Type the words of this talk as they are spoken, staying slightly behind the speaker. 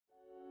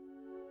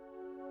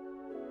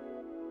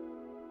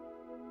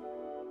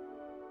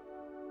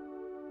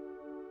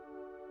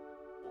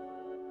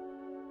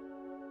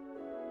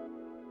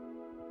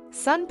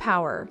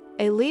SunPower,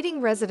 a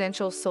leading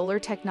residential solar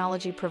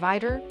technology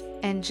provider,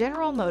 and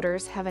General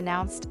Motors have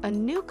announced a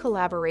new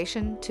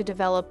collaboration to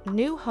develop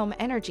new home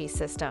energy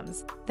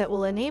systems that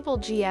will enable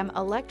GM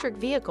electric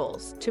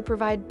vehicles to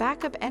provide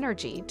backup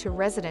energy to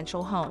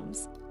residential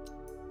homes.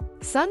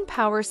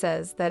 SunPower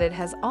says that it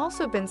has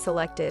also been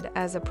selected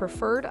as a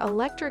preferred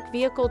electric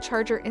vehicle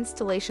charger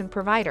installation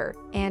provider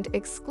and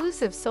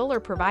exclusive solar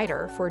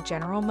provider for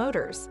General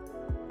Motors.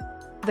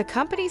 The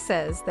company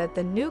says that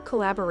the new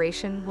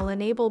collaboration will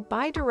enable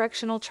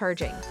bi-directional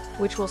charging,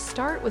 which will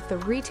start with the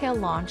retail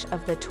launch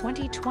of the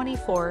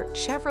 2024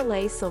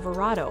 Chevrolet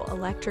Silverado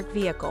electric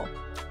vehicle.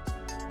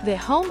 The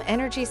home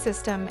energy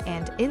system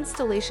and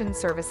installation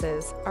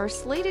services are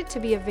slated to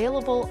be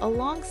available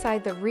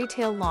alongside the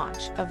retail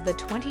launch of the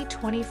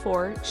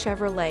 2024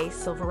 Chevrolet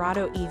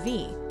Silverado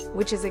EV,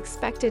 which is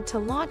expected to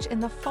launch in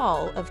the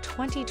fall of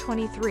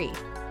 2023.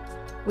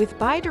 With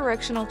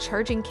bi-directional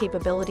charging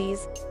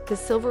capabilities, the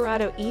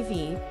Silverado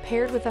EV,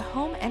 paired with a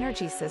home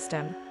energy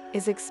system,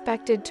 is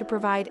expected to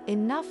provide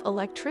enough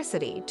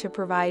electricity to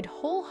provide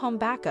whole home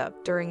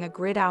backup during a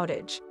grid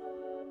outage.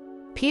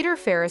 Peter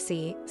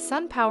Faricy,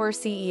 SunPower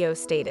CEO,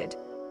 stated,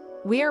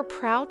 "We are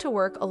proud to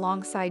work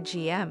alongside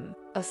GM,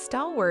 a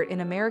stalwart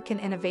in American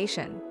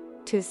innovation,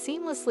 to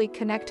seamlessly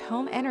connect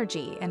home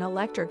energy and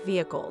electric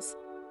vehicles.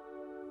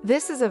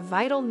 This is a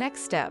vital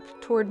next step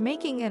toward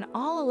making an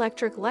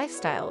all-electric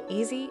lifestyle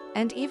easy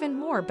and even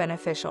more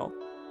beneficial.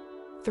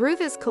 Through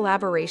this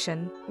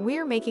collaboration,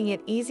 we're making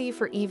it easy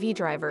for EV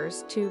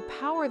drivers to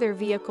power their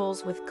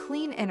vehicles with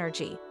clean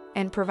energy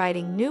and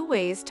providing new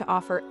ways to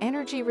offer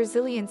energy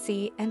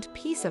resiliency and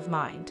peace of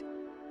mind."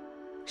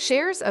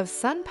 Shares of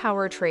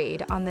SunPower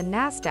trade on the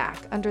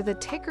NASDAQ under the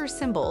ticker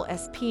symbol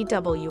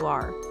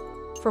SPWR.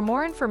 For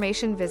more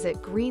information,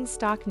 visit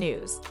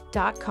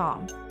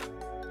greenstocknews.com.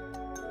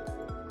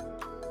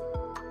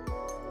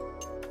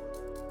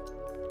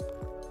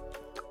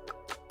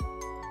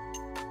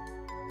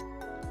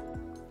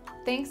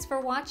 Thanks for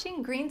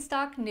watching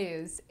Greenstock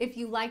News. If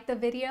you liked the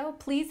video,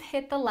 please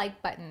hit the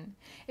like button.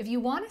 If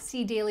you want to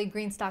see daily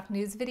Greenstock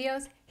News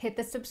videos, hit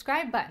the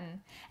subscribe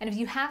button. And if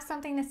you have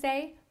something to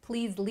say,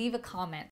 please leave a comment.